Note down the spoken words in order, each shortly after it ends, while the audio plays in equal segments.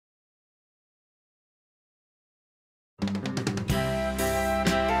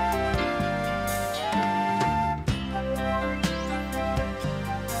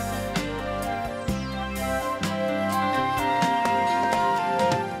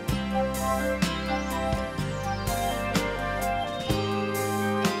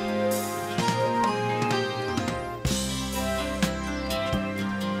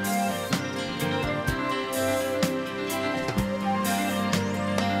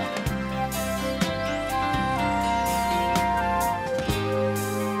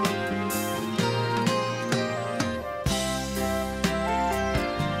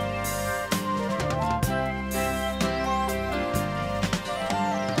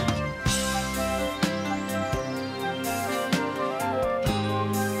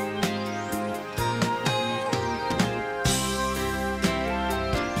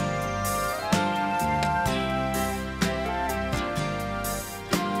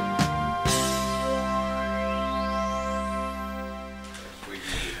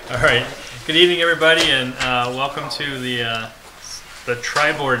All right. Good evening, everybody, and welcome to the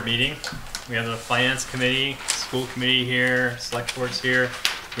tri-board meeting. We have the Finance Committee, School Committee here, Select Board's here.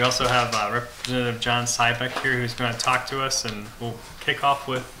 We also have Representative John Scibak here, who's going to talk to us, and we'll kick off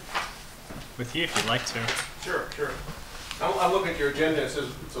with you if you'd like to. Sure. I'm looking at your agenda. It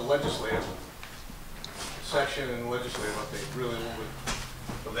says it's a legislative section and legislative update. Really a little bit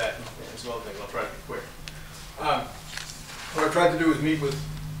of that and some other things. I'll try to be quick. What I tried to do is meet with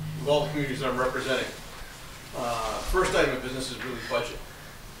all the communities that I'm representing. First item of business is really budget.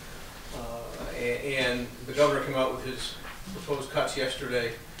 And the governor came out with his proposed cuts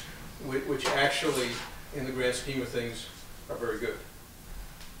yesterday, which actually, in the grand scheme of things, are very good,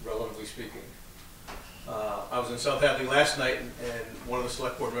 relatively speaking. I was in South Hadley last night, and one of the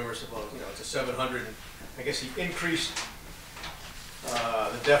select board members said, well, it's a 700, I guess he increased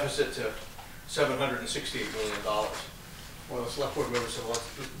the deficit to $768 million. One of the select board members said, well,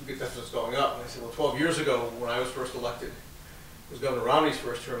 the deficit's going up. And I said, well, 12 years ago, when I was first elected, it was Governor Romney's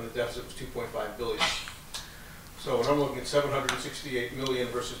first term, the deficit was $2.5 billion. So when I'm looking at $768 million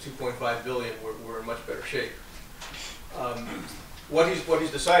versus $2.5 billion, we're in much better shape. What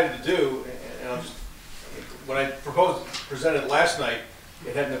he's decided to do, and when I presented last night,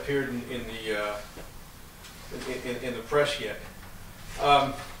 it hadn't appeared in the press yet.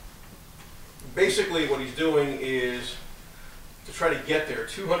 Basically, what he's doing is to try to get there.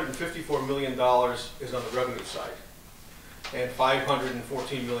 $254 million is on the revenue side, and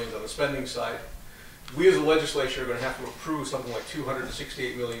 $514 million on the spending side. We as a legislature are going to have to approve something like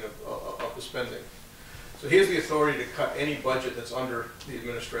 $268 million of the spending. So he has the authority to cut any budget that's under the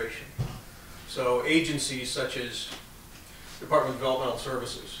administration. So agencies such as Department of Developmental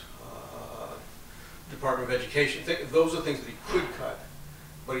Services, Department of Education, those are things that he could cut,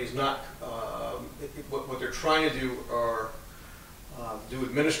 but he's not. What they're trying to do are do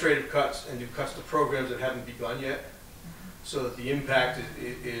administrative cuts and do cuts to programs that haven't begun yet, so that the impact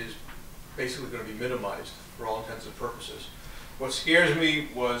is basically going to be minimized for all intents and purposes. What scares me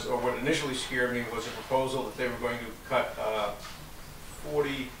was, or what initially scared me, was a proposal that they were going to cut 40,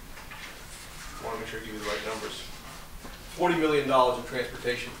 I want to make sure I give you the right numbers, $40 million in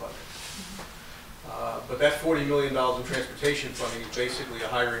transportation funding. But that $40 million in transportation funding is basically a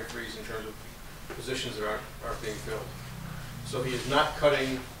hiring freeze in terms of positions that aren't being filled. So he is not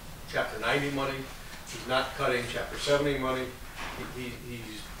cutting Chapter 90 money, he's not cutting Chapter 70 money,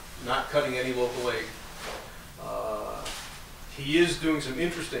 he's not cutting any local aid. He is doing some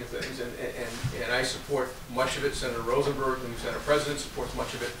interesting things, and I support much of it. Senator Rosenberg, the new Senate President, supports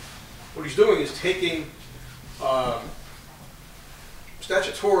much of it. What he's doing is taking,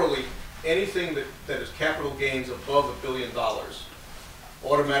 statutorily, anything that is capital gains above $1 billion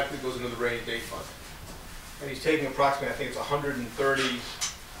automatically goes into the rainy day fund. And he's taking approximately, I think it's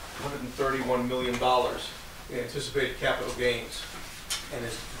 $131 million in anticipated capital gains, and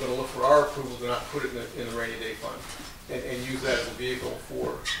is going to look for our approval to not put it in the rainy day fund, and use that as a vehicle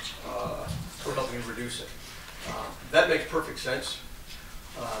for helping him reduce it. That makes perfect sense.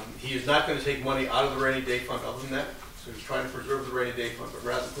 He is not going to take money out of the rainy day fund other than that, so he's trying to preserve the rainy day fund, but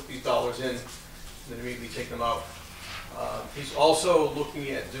rather put these dollars in and then immediately take them out. He's also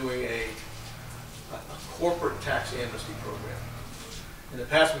looking at doing a corporate tax amnesty program. In the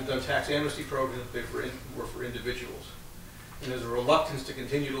past, we've done tax amnesty programs that were for individuals. And there's a reluctance to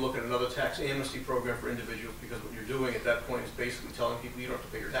continue to look at another tax amnesty program for individuals, because what you're doing at that point is basically telling people you don't have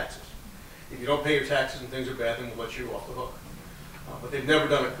to pay your taxes. If you don't pay your taxes and things are bad, then we'll let you off the hook. But they've never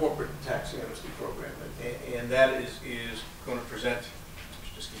done a corporate tax amnesty program. And that is going to present,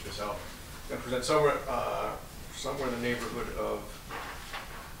 just keep this out, going to present somewhere in the neighborhood of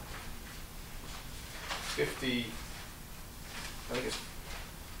 50, I think it's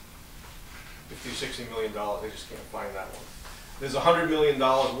 $50 to $60 million. I just can't find that one. There's $100 million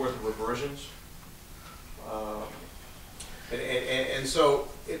worth of reversions. And so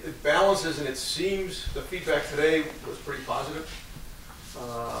it balances, and it seems the feedback today was pretty positive,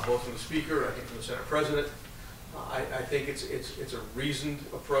 both from the speaker, I think from the Senate President. I think it's a reasoned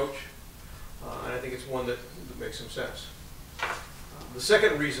approach, and I think it's one that makes some sense. The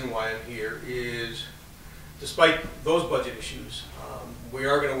second reason why I'm here is, despite those budget issues, we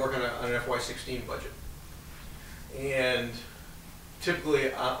are going to work on an FY16 budget. And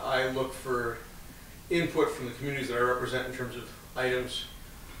typically, I look for input from the communities that I represent in terms of items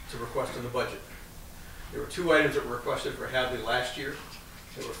to request in the budget. There were 2 items that were requested for Hadley last year.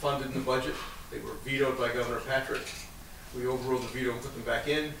 They were funded in the budget. They were vetoed by Governor Patrick. We overruled the veto and put them back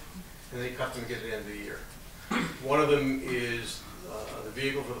in, and they cut them again at the end of the year. One of them is the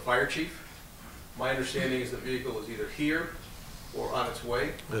vehicle for the fire chief. My understanding is the vehicle is either here or on its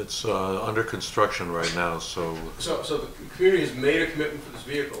way? It's under construction right now, so So the community has made a commitment for this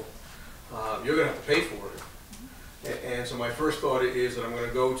vehicle. You're going to have to pay for it. And so my first thought is that I'm going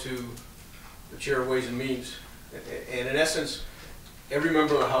to go to the Chair of Ways and Means. And in essence, every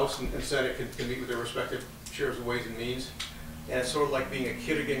member of the House and Senate can meet with their respective chairs of Ways and Means. And it's sort of like being a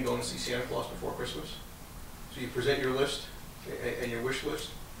kid again going to see Santa Claus before Christmas. So you present your list and your wish list.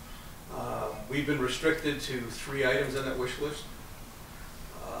 We've been restricted to 3 items on that wish list.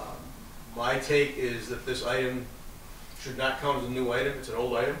 My take is that this item should not count as a new item. It's an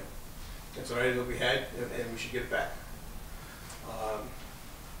old item. It's an item that we had, and we should get it back.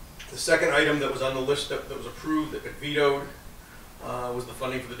 The second item that was on the list that was approved, that got vetoed, was the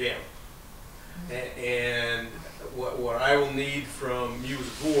funding for the dam. And what I will need from you as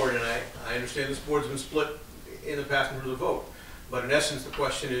a board, and I understand this board's been split in the past in terms of vote, but in essence the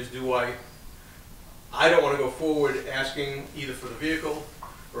question is, I don't want to go forward asking either for the vehicle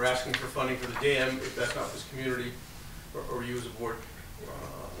or asking for funding for the dam if that's not what this community or you as a board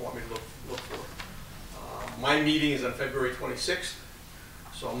want me to look for. My meeting is on February 26th,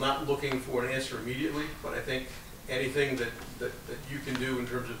 so I'm not looking for an answer immediately, but I think anything that you can do in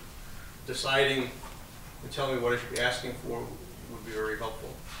terms of deciding and telling me what I should be asking for would be very helpful.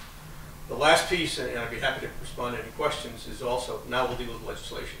 The last piece, and I'd be happy to respond to any questions, is also, now we'll deal with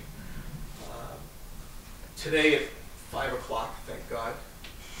legislation. Today at 5 o'clock, thank God,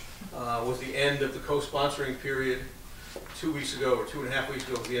 was the end of the co-sponsoring period. 2 weeks ago, or 2.5 weeks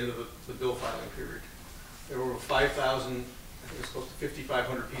ago, was the end of the bill filing period. There were over 5,000, I think it's close to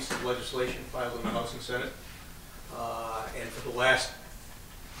 5,500 pieces of legislation filed in the House and Senate. And for the last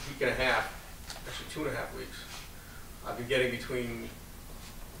week and a half, actually 2.5 weeks, I've been getting between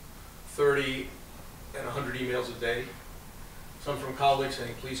 30 and 100 emails a day. Some from colleagues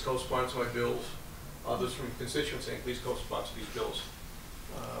saying, please co-sponsor my bills. Others from constituents saying, please co-sponsor these bills.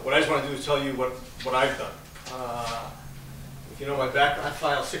 What I just want to do is tell you what I've done. If you know my background, I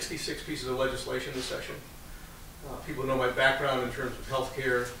filed 66 pieces of legislation this session. People know my background in terms of health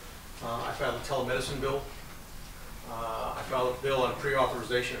care. I filed a telemedicine bill. I filed a bill on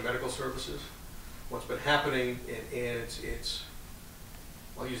pre-authorization of medical services. What's been happening, and it's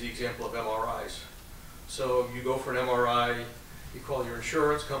I'll use the example of MRIs. So you go for an MRI, you call your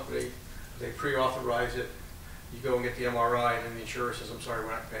insurance company, they pre-authorize it, you go and get the MRI, and then the insurer says, I'm sorry,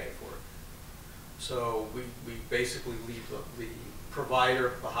 we're not paying for it. So we basically leave the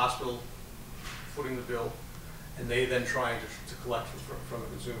provider, the hospital, footing the bill, and they then trying to collect from the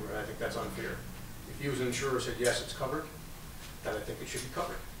consumer, and I think that's unfair. If you as an insurer said, yes, it's covered, then I think it should be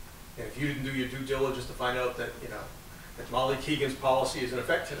covered. And if you didn't do your due diligence to find out that, that Molly Keegan's policy is in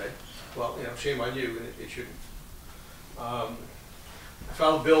effect today, well, shame on you, and it shouldn't. I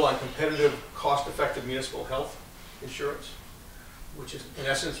filed a bill on competitive, cost-effective municipal health insurance, which is, in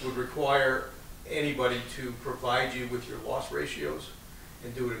essence, would require anybody to provide you with your loss ratios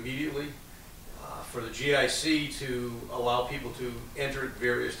and do it immediately. For the GIC to allow people to enter at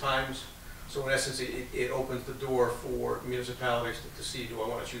various times. So in essence, it opens the door for municipalities to see, do I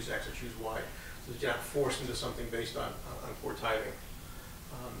want to choose X or choose Y? So that you're not forced into something based on poor timing.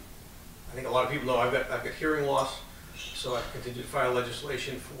 I think a lot of people know I've got hearing loss, so I've continued to file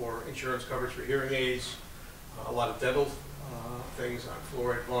legislation for insurance coverage for hearing aids, a lot of dental things on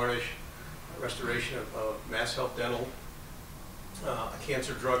fluoride varnish, restoration of Mass Health Dental, a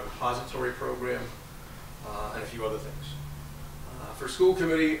cancer drug repository program, and a few other things. For school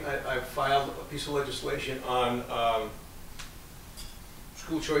committee, I filed a piece of legislation on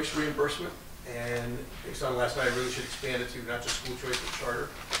school choice reimbursement, and based on last night, I really should expand it to not just school choice but charter.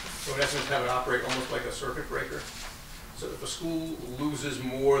 So in essence, have it operate almost like a circuit breaker. So if a school loses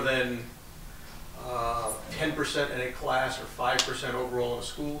more than 10% in a class or 5% overall in a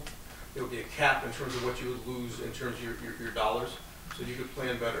school, there would be a cap in terms of what you would lose in terms of your dollars, so you could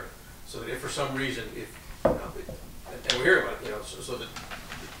plan better. So that if for some reason, and we hear about it, so that,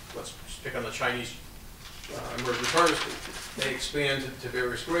 let's just pick on the Chinese emerging charter school, they expand to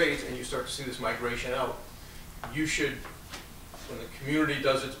various grades, and you start to see this migration out. You should, when the community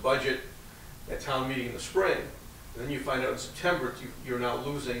does its budget at town meeting in the spring, and then you find out in September you're now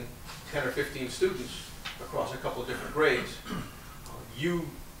losing 10 or 15 students across a couple of different grades, you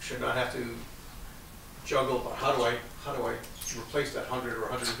should not have to juggle about how do I replace that $100,000 or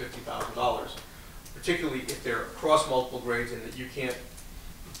 $150,000, particularly if they're across multiple grades and that you can't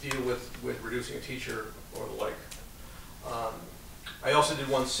deal with reducing a teacher or the like. I also did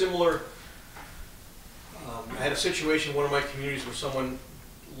one similar. I had a situation in one of my communities where someone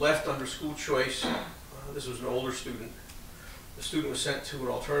left under school choice. This was an older student. The student was sent to an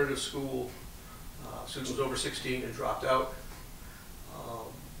alternative school. The student was over 16 and dropped out.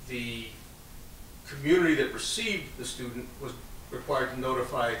 The community that received the student was required to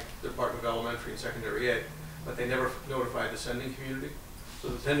notify the Department of Elementary and Secondary Ed, but they never notified the sending community. So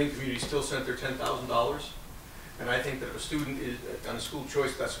the sending community still sent their $10,000. And I think that if a student is on a school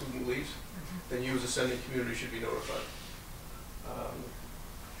choice, that student leaves, then you as a sending community should be notified.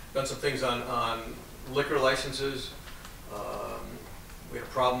 Done some things on liquor licenses. We had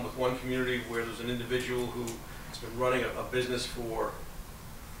a problem with one community where there's an individual who has been running a business for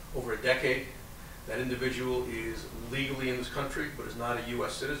over a decade. That individual is legally in this country, but is not a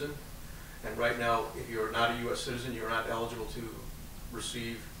U.S. citizen. And right now, if you're not a U.S. citizen, you're not eligible to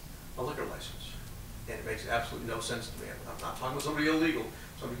receive a liquor license. And it makes absolutely no sense to me. I'm not talking about somebody illegal.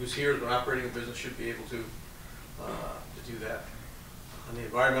 Somebody who's here, they're operating a business, should be able to do that. On the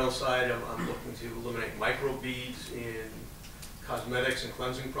environmental side, I'm looking to eliminate microbeads in cosmetics and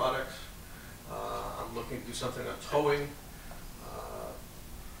cleansing products. I'm looking to do something on towing.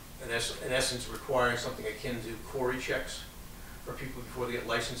 In essence, requiring something akin to quarry checks for people before they get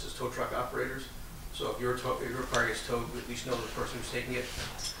licensed as tow truck operators. So if your car gets towed, we at least know the person who's taking it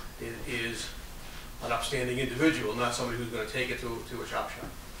is an upstanding individual, not somebody who's going to take it to a chop shop.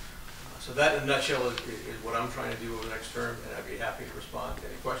 So that, in a nutshell, is what I'm trying to do over the next term, and I'd be happy to respond to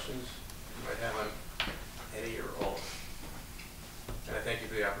any questions you might have on any or all. And I thank you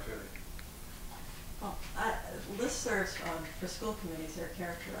for the opportunity. Well, listservs for school committees are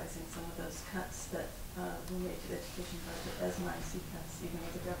characterizing some of those cuts that were made to the education budget as NIC cuts, even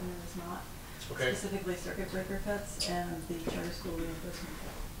though the governor is not. Okay. Specifically circuit breaker cuts and the charter school reimbursement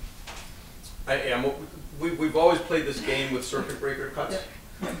cut. We've always played this game with circuit breaker cuts. Yep.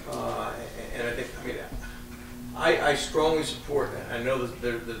 And I think, I strongly support, and I know that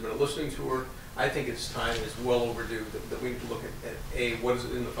there's been a listening tour. I think it's time, it's well overdue, that we need to look at what is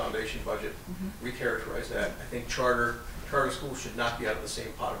in the foundation budget, recharacterize that. I think charter schools should not be out of the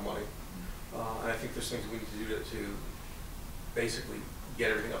same pot of money. And I think there's things we need to do to basically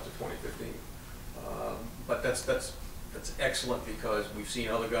get everything up to 2015. But that's excellent, because we've seen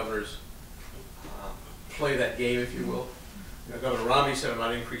other governors play that game, if you will. You know, Governor Romney said, I'm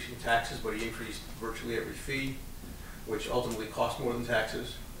not increasing taxes, but he increased virtually every fee, which ultimately cost more than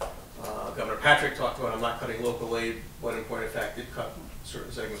taxes. Governor Patrick talked about, I'm not cutting local aid, but in point of fact did cut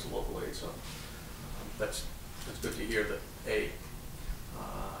certain segments of local aid. So that's good to hear that,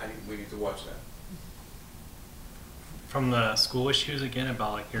 I think we need to watch that. From the school issues again,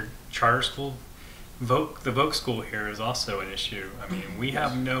 about like your charter school, the Voc school here is also an issue. I mean, we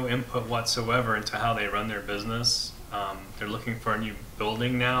have no input whatsoever into how they run their business. They're looking for a new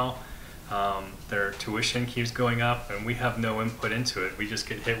building now. Their tuition keeps going up, and we have no input into it. We just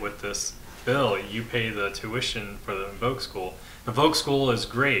get hit with this bill. You pay the tuition for the Voc school. The Voc school is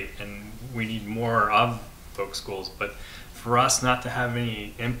great, and we need more of Voc schools. But for us not to have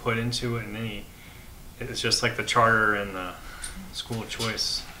any input into it, and it's just like the charter and the school of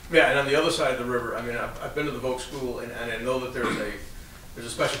choice. Yeah, and on the other side of the river, I mean, I've been to the Voc school, and I know that there's a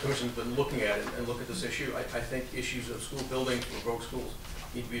special commission that's been looking at it and look at this issue. I think issues of school buildings for Voc schools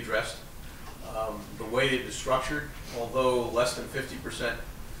need to be addressed. The way it is structured, although less than 50%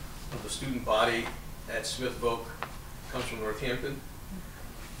 of the student body at Smith Voc comes from Northampton,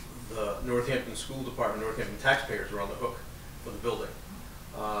 the Northampton School Department, Northampton taxpayers are on the hook for the building.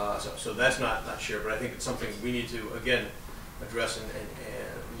 So that's not shared, but I think it's something we need to, again, address and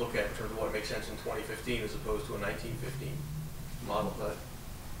look at in terms of what makes sense in 2015 as opposed to a 1915 model. But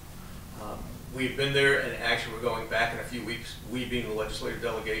we've been there, and actually we're going back in a few weeks, we being the legislative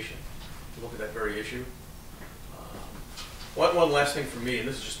delegation, to look at that very issue. One last thing for me, and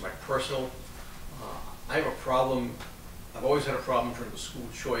this is just my personal, I have a problem, I've always had a problem in terms of school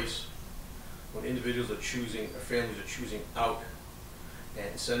choice when individuals are choosing, or families are choosing out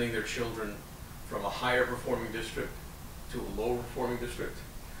and sending their children from a higher performing district to a lower performing district,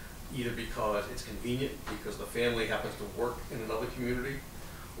 either because it's convenient, because the family happens to work in another community,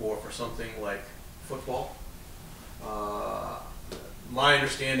 or for something like football. My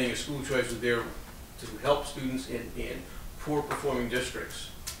understanding is school choice is there to help students in poor performing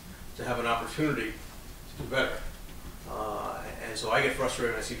districts to have an opportunity to do better. And so I get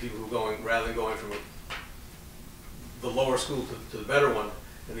frustrated when I see people who are going, rather than going from the lower school to the better one,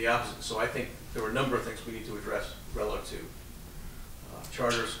 and the opposite. So I think there are a number of things we need to address relative to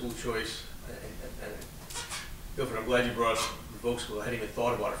charter, school choice, and Guilford, I'm glad you brought up the Voc school. I hadn't even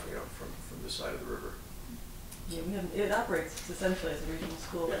thought about it from this side of the river. Yeah, it operates essentially as a regional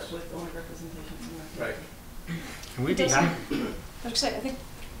school, Yes. with only representation from Right. Can we be happy? I was gonna say,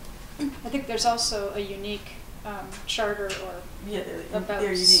 I think there's also a unique charter or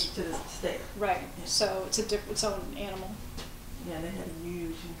they're unique to the state. right. Yeah. So it's its own animal. Yeah, they had a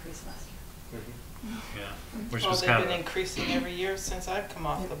huge increase last year. Yeah, which Well, was they've kind been of, increasing every year since I've come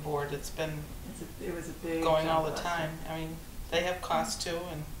off the board. It's been It was a big going all jump the last year. time. I mean, they have costs too,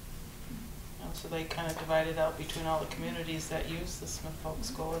 and so they kind of divide it out between all the communities that use the Smith Folk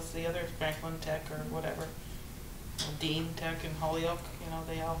School as the other Franklin Tech or whatever. Dean Tech and Holyoke,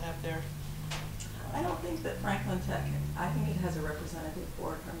 they all have their. I don't think that Franklin Tech, I think it has a representative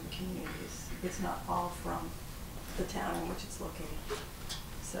board from the communities. It's not all from the town in which it's located.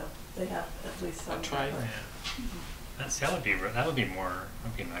 So they have at least some. A tribe. yeah. That would be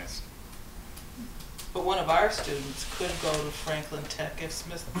nice. But one of our students could go to Franklin Tech if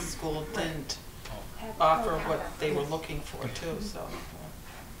Smith School didn't offer what they were looking for too, so.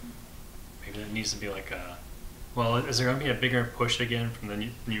 Maybe it needs to be like well, is there going to be a bigger push again from the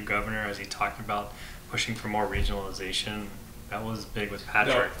new governor as he talked about pushing for more regionalization? That was big with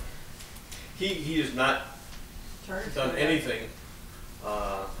Patrick. No, he has not done anything.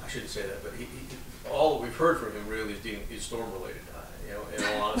 I shouldn't say that, but all that we've heard from him really is storm related. In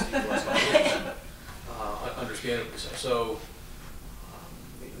all honesty, the last couple of years, understandably so. So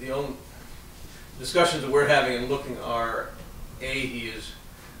the only discussions that we're having and looking are, he is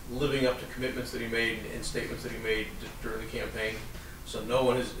living up to commitments that he made and statements that he made during the campaign. So no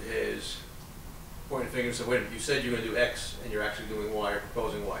one has pointed fingers and said, wait a minute, you said you're going to do X and you're actually doing Y or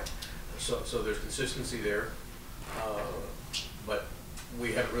proposing Y. So there's consistency there, but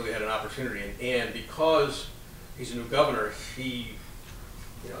we haven't really had an opportunity. And because he's a new governor,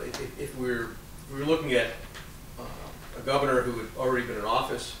 if we're looking at a governor who had already been in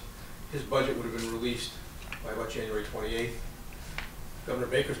office, his budget would have been released by about January 28th. Governor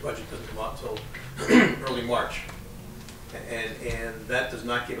Baker's budget doesn't come out until early March, and that does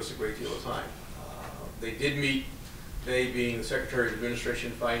not give us a great deal of time. They did meet, they being the Secretary of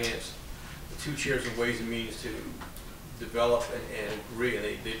Administration and Finance, the two chairs of Ways and Means, to develop and agree, and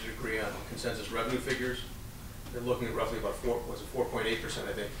they did agree on consensus revenue figures. They're looking at roughly about 4.8%,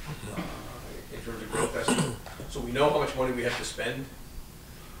 I think, in terms of growth estimate. So we know how much money we have to spend.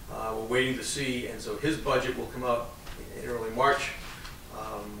 We're waiting to see, and so his budget will come out in early March.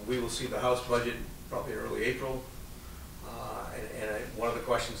 We will see the House budget probably in early April. One of the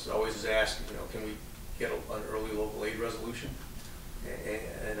questions always is asked, can we get an early local aid resolution?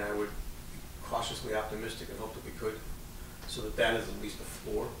 And I would be cautiously optimistic and hope that we could, so that is at least a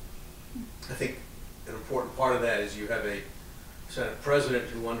floor. I think an important part of that is you have a Senate president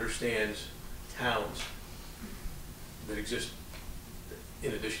who understands towns that exist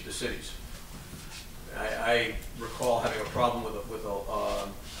in addition to cities. I recall having a problem with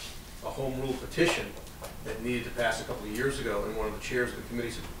a home rule petition that needed to pass a couple of years ago, and one of the chairs of the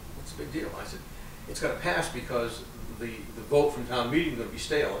committee said, what's the big deal? I said, it's got to pass because the vote from town meeting is going to be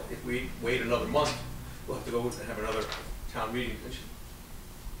stale. If we wait another month, we'll have to go and have another town meeting.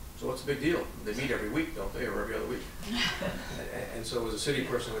 So what's the big deal? They meet every week, don't they, or every other week? And so as a city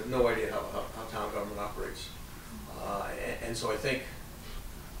person, I had no idea how town government operates. And so I think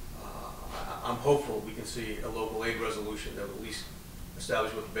I'm hopeful we can see a local aid resolution that will at least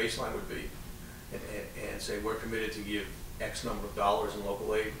establish what the baseline would be and say we're committed to give X number of dollars in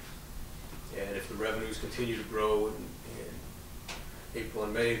local aid. And if the revenues continue to grow in April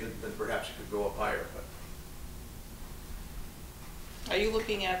and May, then perhaps it could go up higher. But Are you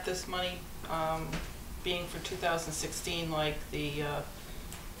looking at this money being for 2016 like the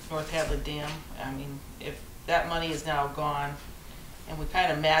North Hadley Dam? I mean, if that money is now gone, and we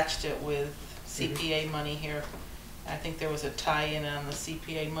kind of matched it with CPA money here, I think there was a tie-in on the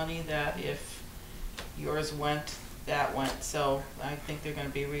CPA money that if yours went, that went. So I think they're going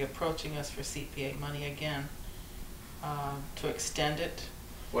to be reapproaching us for CPA money again to extend it.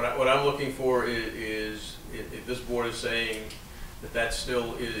 what I'm looking for is if this board is saying that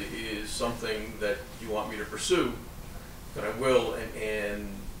still is something that you want me to pursue, then I will. And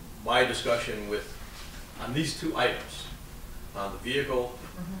my discussion on these two items, on the vehicle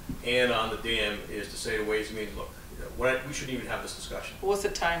and on the dam, is to say to Ways and Means, look, we shouldn't even have this discussion. What's the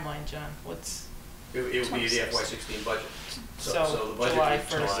timeline, John? It would be the FY16 budget. So the budget July would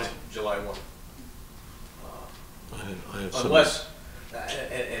be 1st. July 1. I have some. Unless,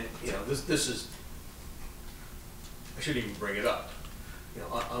 this is, I shouldn't even bring it up.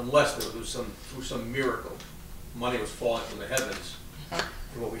 Unless there was through some miracle, money was falling from the heavens.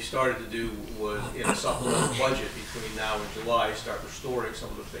 And what we started to do was, in a supplemental budget between now and July, start restoring some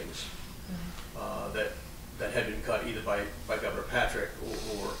of the things that had been cut either by Governor Patrick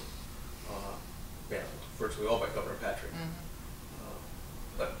or virtually all by Governor Patrick.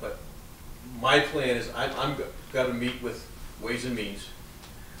 But my plan is I'm going to meet with Ways and Means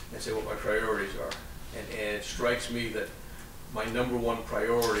and say what my priorities are. And it strikes me that my number one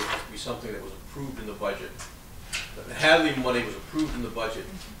priority has to be something that was approved in the budget. The Hadley money was approved in the budget.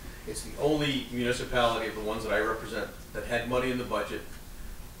 It's the only municipality of the ones that I represent that had money in the budget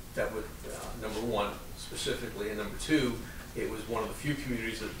that would, number one, specifically, and number two, it was one of the few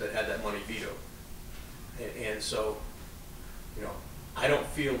communities that had that money vetoed. And so, you know, I don't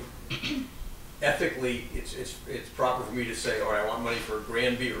feel ethically it's proper for me to say, all right, I want money for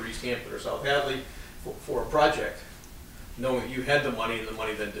Granby or East Hampton or South Hadley for a project, knowing that you had the money and the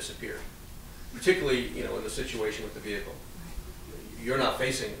money then disappeared. Particularly, you know, in the situation with the vehicle. You're not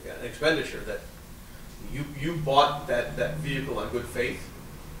facing an expenditure that you bought that vehicle on good faith.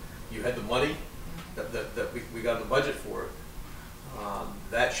 You had the money that we got in the budget for it.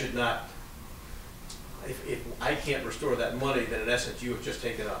 That should not, if I can't restore that money, then in essence you have just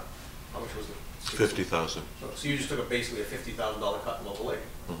taken a, how much was it? 50,000. So you just took basically a $50,000 cut in local aid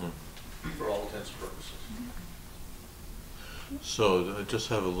for all intents and purposes. So I just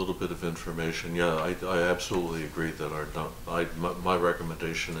have a little bit of information. Yeah, I absolutely agree that my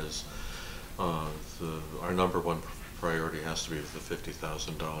recommendation is our number one priority has to be the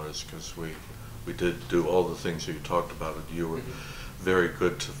 $50,000, because we did do all the things you talked about. You were very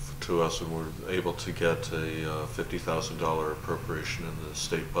good to us, and were able to get a $50,000 appropriation in the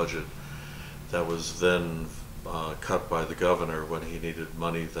state budget that was then cut by the governor when he needed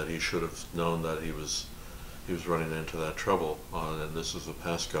money that he should have known that he was running into that trouble, and this is the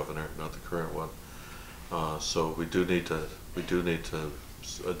past governor, not the current one. So we do need to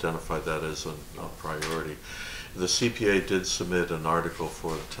identify that as a priority. The CPA did submit an article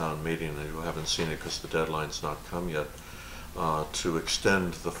for the town meeting, and you haven't seen it because the deadline's not come yet, to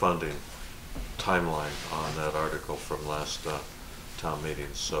extend the funding timeline on that article from last town meeting.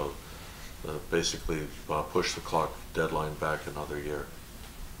 So basically push the clock deadline back another year.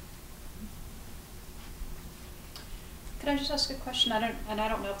 Can I just ask a question? I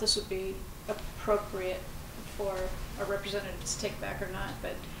don't know if this would be appropriate for a representative to take back or not,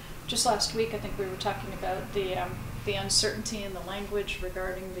 but just last week I think we were talking about the uncertainty in the language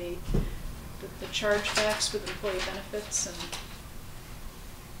regarding the chargebacks with employee benefits, and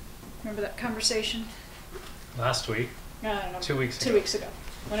remember that conversation? Last week? I don't know. 2 weeks ago. 2 weeks ago,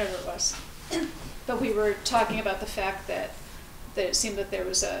 whenever it was. But we were talking about the fact that it seemed that there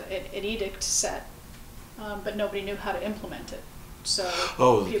was an edict set, but nobody knew how to implement it. So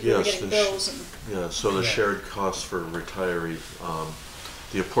people were getting bills. So the shared costs for retiree,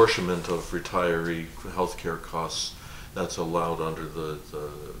 the apportionment of retiree healthcare costs, that's allowed under the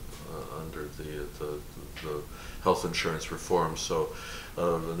health insurance reform. So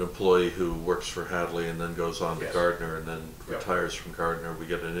an employee who works for Hadley and then goes on to Gardner and then retires from Gardner, we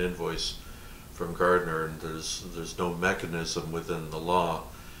get an invoice from Gardner, and there's no mechanism within the law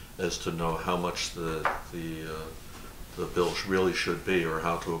as to know how much the bill really should be, or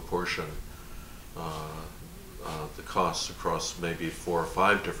how to apportion the costs across maybe 4 or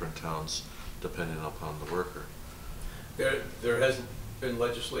 5 different towns, depending upon the worker. There has been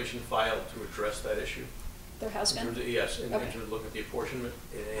legislation filed to address that issue. There has been? Yes, in terms of looking at the apportionment,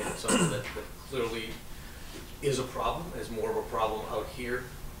 and it's something that clearly is a problem, is more of a problem out here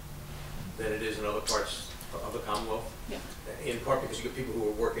than it is in other parts of the Commonwealth. Yeah. In part because you get people who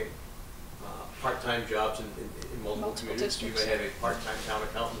are working part-time jobs in multiple communities. You may have a part-time town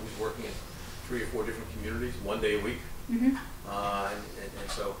accountant who's working in 3 or 4 different communities, 1 day a week. And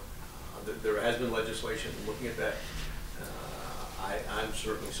so there has been legislation looking at that. I'm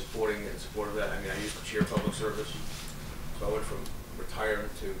certainly supporting and supportive of that. I mean, I used to chair public service, so I went from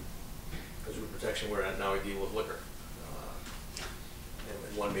retirement to consumer protection, where now I deal with liquor.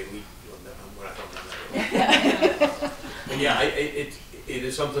 And one may lead when I talk about that. And yeah, it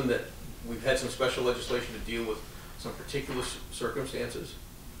is something that we've had some special legislation to deal with some particular circumstances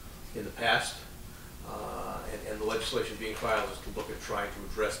in the past, and the legislation being filed is to look at trying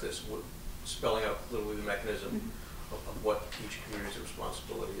to address this, spelling out literally the mechanism of what each community's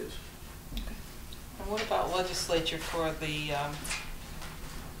responsibility is. Okay. And what about legislature for the,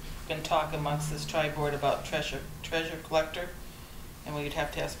 been talk amongst this tri-board about treasure collector, and we'd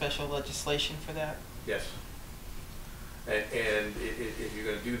have to have special legislation for that? Yes. And if you're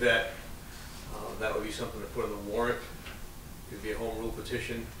going to do that, that would be something to put on the warrant. It would be a home rule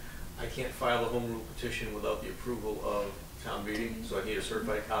petition. I can't file a home rule petition without the approval of town meeting, so I need a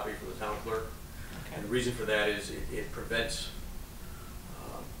certified copy from the town clerk. Okay. And the reason for that is it prevents,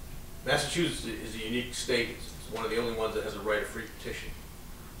 Massachusetts is a unique state. It's one of the only ones that has a right of free petition.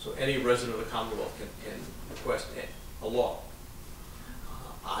 So any resident of the Commonwealth can request a law.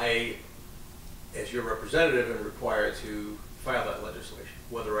 I, as your representative, am required to file that legislation,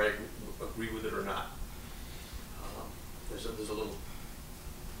 whether I agree with it or not. there's a little,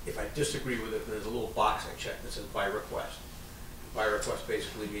 if I disagree with it, there's a little box I check that says by request. By request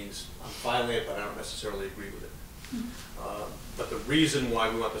basically means I'm filing it, but I don't necessarily agree with it. But the reason why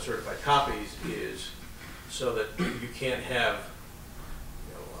we want the certified copies is so that you can't have,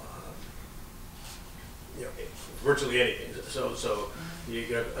 virtually anything. So you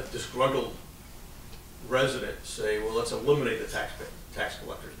get a disgruntled resident say, well, let's eliminate the tax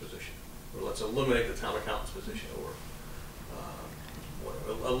collector's position, or let's eliminate the town accountant's position, or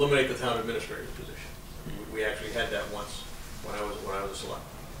eliminate the town administrator's position. We actually had that once when I was a select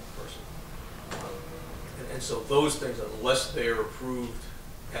person. And so those things, unless they are approved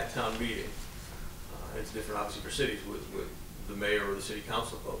at town meeting, it's different obviously for cities with the mayor or the city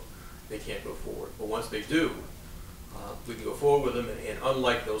council vote, they can't go forward. But once they do, we can go forward with them, and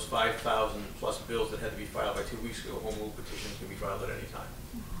unlike those 5,000 plus bills that had to be filed by 2 weeks ago, home rule petitions can be filed at any time.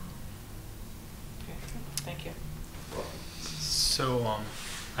 Okay, thank you. So,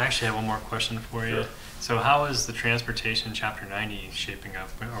 I actually have one more question for you. Sure. So how is the transportation chapter 90 shaping up?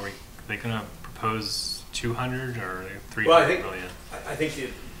 Are they going to propose 200 or 300 well, I think, million? I think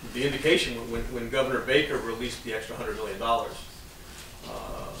the indication when Governor Baker released the extra $100 million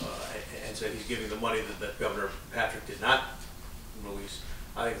and said he's giving the money that Governor Patrick did not release,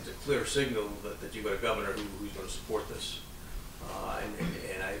 I think it's a clear signal that you've got a governor who's going to support this,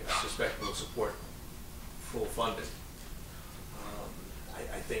 and I suspect will support full funding.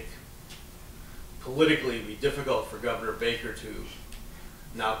 I think politically it'd be difficult for Governor Baker to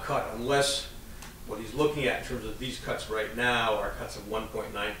now cut unless what he's looking at in terms of these cuts right now are cuts of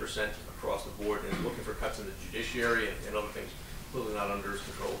 1.9% across the board, and looking for cuts in the judiciary and other things clearly not under his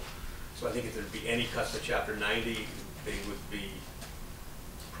control. So I think if there'd be any cuts to Chapter 90, they would be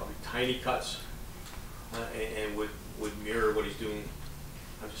probably tiny cuts and would mirror what he's doing.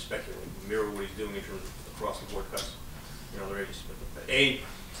 I'm just speculating, mirror what he's doing in terms of across the board cuts in other agencies. But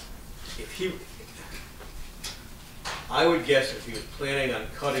I would guess if he was planning on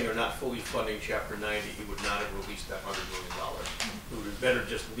cutting or not fully funding Chapter 90, he would not have released that $100 million. It would have better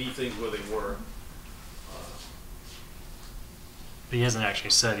just leave things where they were. But he hasn't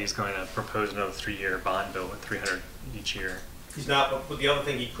actually said he's going to propose another 3-year bond bill with 300 each year. He's not, but the other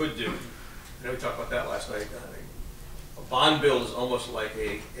thing he could do, I know we talked about that last night, a bond bill is almost like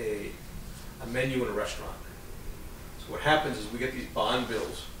a menu in a restaurant. So what happens is we get these bond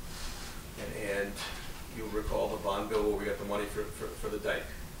bills, and you'll recall the bond bill where we got the money for the dike.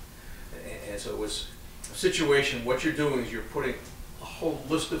 And so it was a situation, what you're doing is you're putting a whole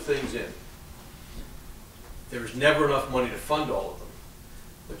list of things in. There's never enough money to fund all of them.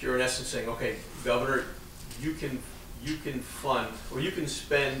 But you're in essence saying, okay, Governor, you can fund, or you can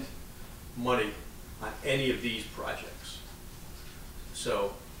spend money on any of these projects.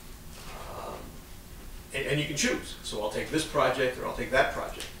 So, and you can choose. So I'll take this project or I'll take that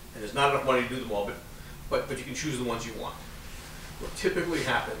project. And there's not enough money to do them all, but you can choose the ones you want. What typically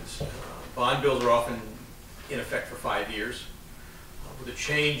happens, bond bills are often in effect for 5 years. With a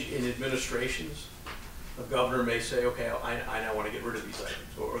change in administrations, the governor may say, okay, I now want to get rid of these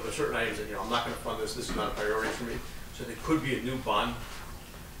items. Or there are certain items that, I'm not going to fund this is not a priority for me. So there could be a new bond,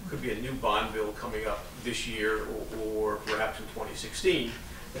 bill coming up this year or perhaps in 2016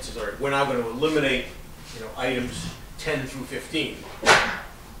 that says, all right, we're now going to eliminate, items 10 through 15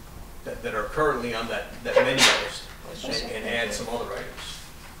 that are currently on that menu list and add some other items.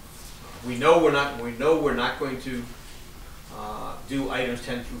 We know we're not going to do items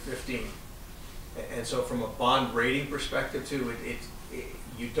 10 through 15. And so from a bond rating perspective too,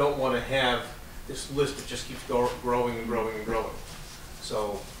 you don't want to have this list that just keeps growing and growing and growing.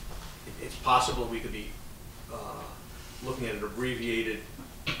 So it's possible we could be looking at an abbreviated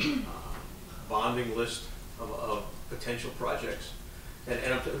bonding list of potential projects. And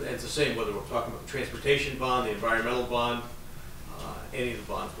it's the same whether we're talking about the transportation bond, the environmental bond, any of the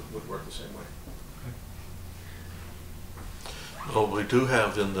bonds would work the same way. Well, we do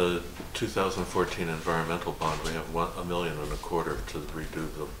have in the 2014 environmental bond, we have $1.25 million to redo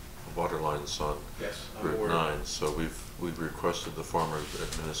the water lines on Route 9. So we've requested the former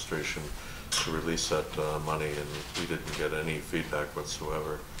administration to release that money, and we didn't get any feedback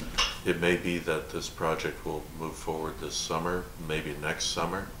whatsoever. It may be that this project will move forward this summer, maybe next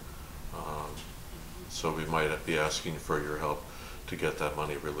summer. So we might be asking for your help to get that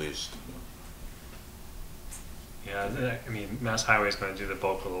money released. Yeah, I mean, Mass Highway is going to do the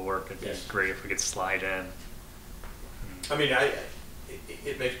bulk of the work. It'd be great if we could slide in. I mean,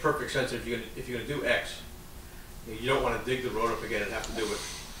 it makes perfect sense if you're going to do X, you don't want to dig the road up again and have to do it.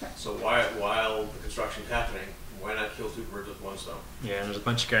 So while the construction's happening, why not kill two birds with one stone? Yeah, and there's a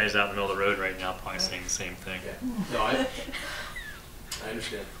bunch of guys out in the middle of the road right now probably saying the same thing. Yeah. No, I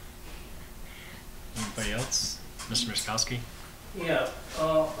understand. Anybody else? Mr. Miskowski? Yeah,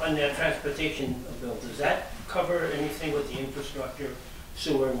 on that transportation bill, does that cover anything with the infrastructure,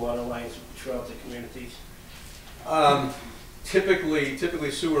 sewer and water lines throughout the communities?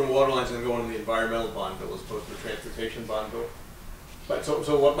 Typically sewer and water lines are going to go into the environmental bond bill as opposed to the transportation bond bill. But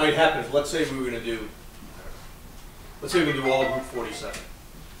so what might happen is, let's say we were going to do all of Route 47.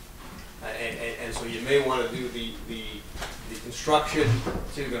 And so you may want to do the construction,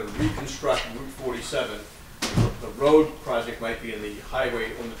 so you're going to reconstruct Route 47. The road project might be in the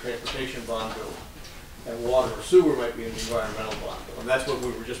highway, in the transportation bond bill, and water or sewer might be in the environmental bond bill. And that's what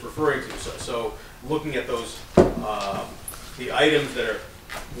we were just referring to. So looking at those, the items that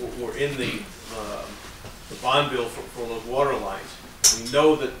were in the bond bill for those water lines, we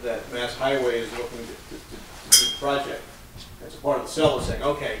know that Mass Highway is looking to do the project. As a part of the sell is saying,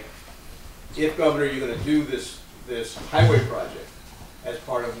 okay, if Governor, you're going to do this highway project as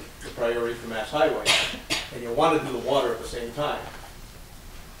part of the priority for Mass Highway, and you want to do the water at the same time,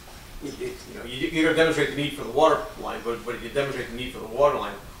 you're going to demonstrate the need for the water line, but if you demonstrate the need for the water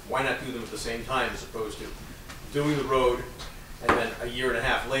line, why not do them at the same time as opposed to doing the road and then a year and a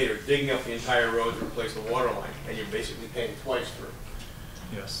half later digging up the entire road to replace the water line, and you're basically paying twice for it.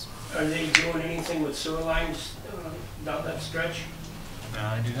 Yes. Are they doing anything with sewer lines down that stretch?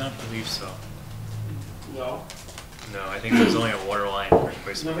 I do not believe so. No. No, I think there's only a water line The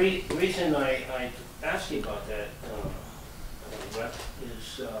replacement. reason I asked you about that, Rep,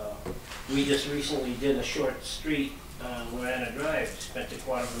 is we just recently did a short street on Lorana Drive, spent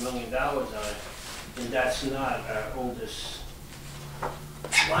 $250,000 on it, and that's not our oldest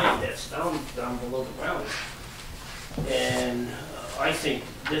line, that's down below the ground. And I think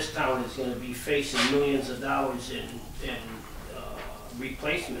this town is going to be facing millions of dollars in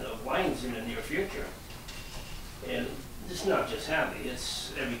replacement of lines in the near future. And it's not just Hadley,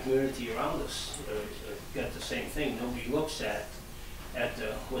 it's every community around us got the same thing. Nobody looks at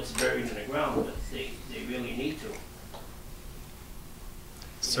what's buried in the ground, but they really need to.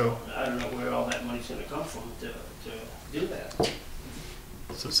 So, I don't know where all that money's going to come from to do that.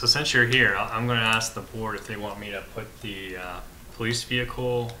 so since you're here, I'm going to ask the board if they want me to put the police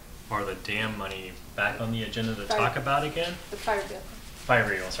vehicle or the dam money back on the agenda to talk about again. The fire vehicle. Fire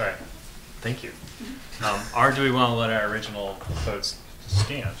vehicle, sorry. Thank you. Or do we want to let our original votes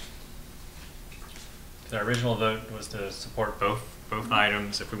stand? The original vote was to support both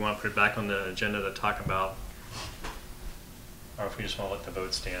items. If we want to put it back on the agenda to talk about, or if we just want to let the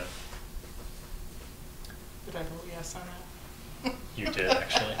vote stand. Did I vote yes on that? You did,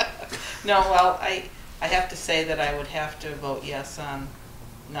 actually. No, well, I have to say that I would have to vote yes on,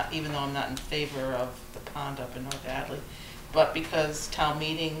 not even though I'm not in favor of the pond up in North Hadley, but because town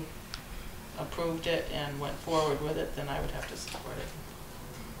meeting approved it and went forward with it, then I would have to support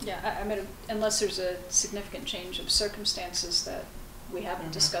it. Yeah, I mean, unless there's a significant change of circumstances that we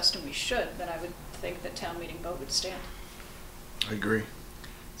haven't discussed and we should, then I would think the town meeting vote would stand. I agree.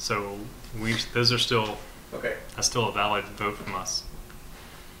 So those are still, Okay. that's still a valid vote from us.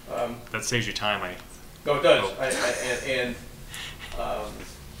 That saves you time, No, it does. Oh.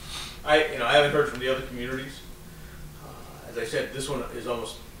 I haven't heard from the other communities. As I said, this one is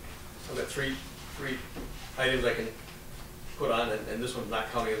almost, I've got three items I can put on, and this one's not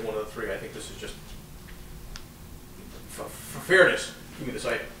counting as one of the three. I think this is just, for fairness, give me this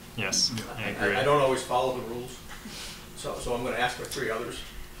item. Yes, I agree. I don't always follow the rules, so I'm going to ask for three others.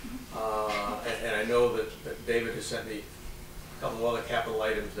 And I know that David has sent me a couple of other capital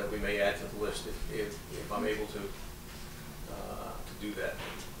items that we may add to the list if I'm able to do that.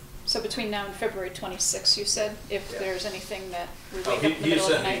 So between now and February 26th, you said, if there's anything that we wake up He in the middle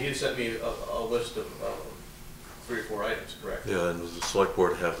of the night? had sent me a list of 3 or 4 items, correct? Yeah, and the select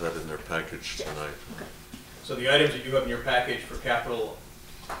board have that in their package tonight. Okay. So the items that you have in your package for capital,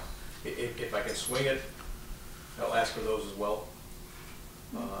 if I can swing it, I'll ask for those as well.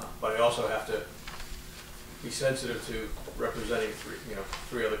 But I also have to be sensitive to representing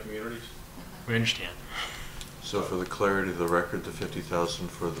 3 other communities. We understand. So for the clarity of the record, the 50,000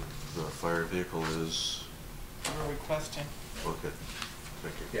 for the fire vehicle is, We're requesting. okay,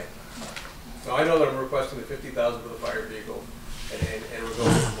 thank you. Yeah. So I know that I'm requesting the 50,000 for the fire vehicle, and we're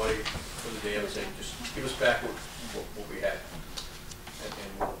going for money for the dam, saying just give us back what we had,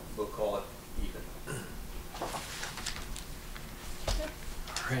 and we'll call it even. All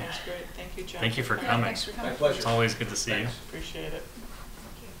right. That's great. Thank you, John. Thank you for Yeah, coming. thanks for coming. My pleasure. It's always good to see you. Thanks. Appreciate it.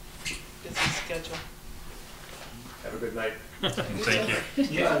 Busy schedule. Have a good night. Thank you.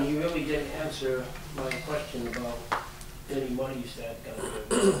 John, you really didn't answer my question about any monies that got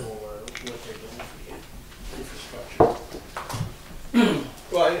available or what they're doing for the infrastructure.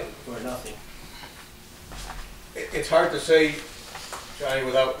 Well, Or nothing. it's hard to say, Johnny,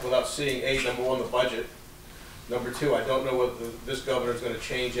 without seeing number one, the budget. Number two, I don't know whether this governor is going to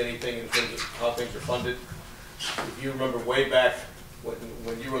change anything in terms of how things are funded. If you remember way back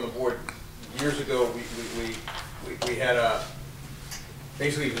when you were on the board years ago, we had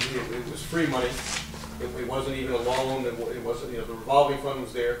basically it was free money. It wasn't even a loan. It wasn't, the revolving fund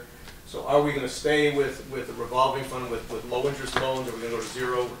was there. So are we going to stay with the revolving fund with low interest loans? Are we going to go to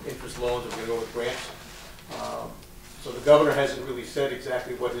zero interest loans? Are we going to go with grants? So the governor hasn't really said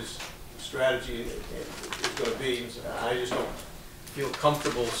exactly what his strategy is going to be. I just don't feel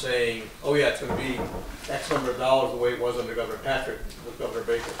comfortable saying, oh yeah, it's going to be X number of dollars the way it was under Governor Patrick with Governor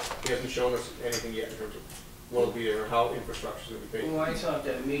Baker. He hasn't shown us anything yet in terms of what will be there or how infrastructure is going to be paid. Well, I thought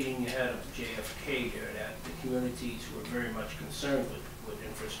that meeting you had at JFK there, that the communities were very much concerned with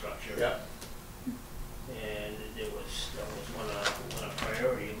infrastructure. Yeah. And that was one on a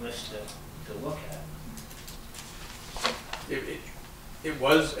priority list to look at. It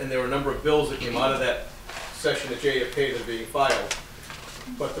was, and there were a number of bills that came out of that session at JFK that are being filed.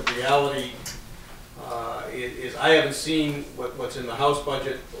 But the reality is I haven't seen what's in the House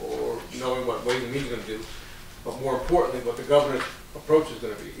budget or knowing what Ways and Means is going to do. But more importantly, what the governor's approach is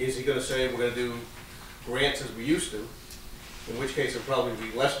going to be. Is he going to say we're going to do grants as we used to, in which case it'll probably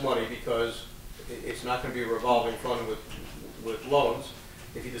be less money because it's not going to be a revolving fund with loans.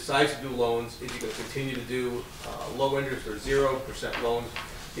 If he decides to do loans, is he going to continue to do low interest or 0% loans,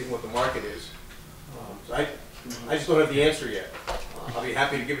 given what the market is? So I just don't have the answer yet. I'll be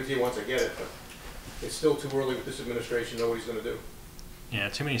happy to give it to you once I get it, but it's still too early with this administration to know what he's going to do. Yeah,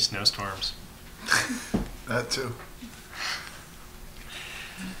 too many snowstorms. That too.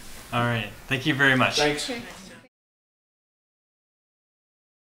 All right. Thank you very much. Thanks. Okay.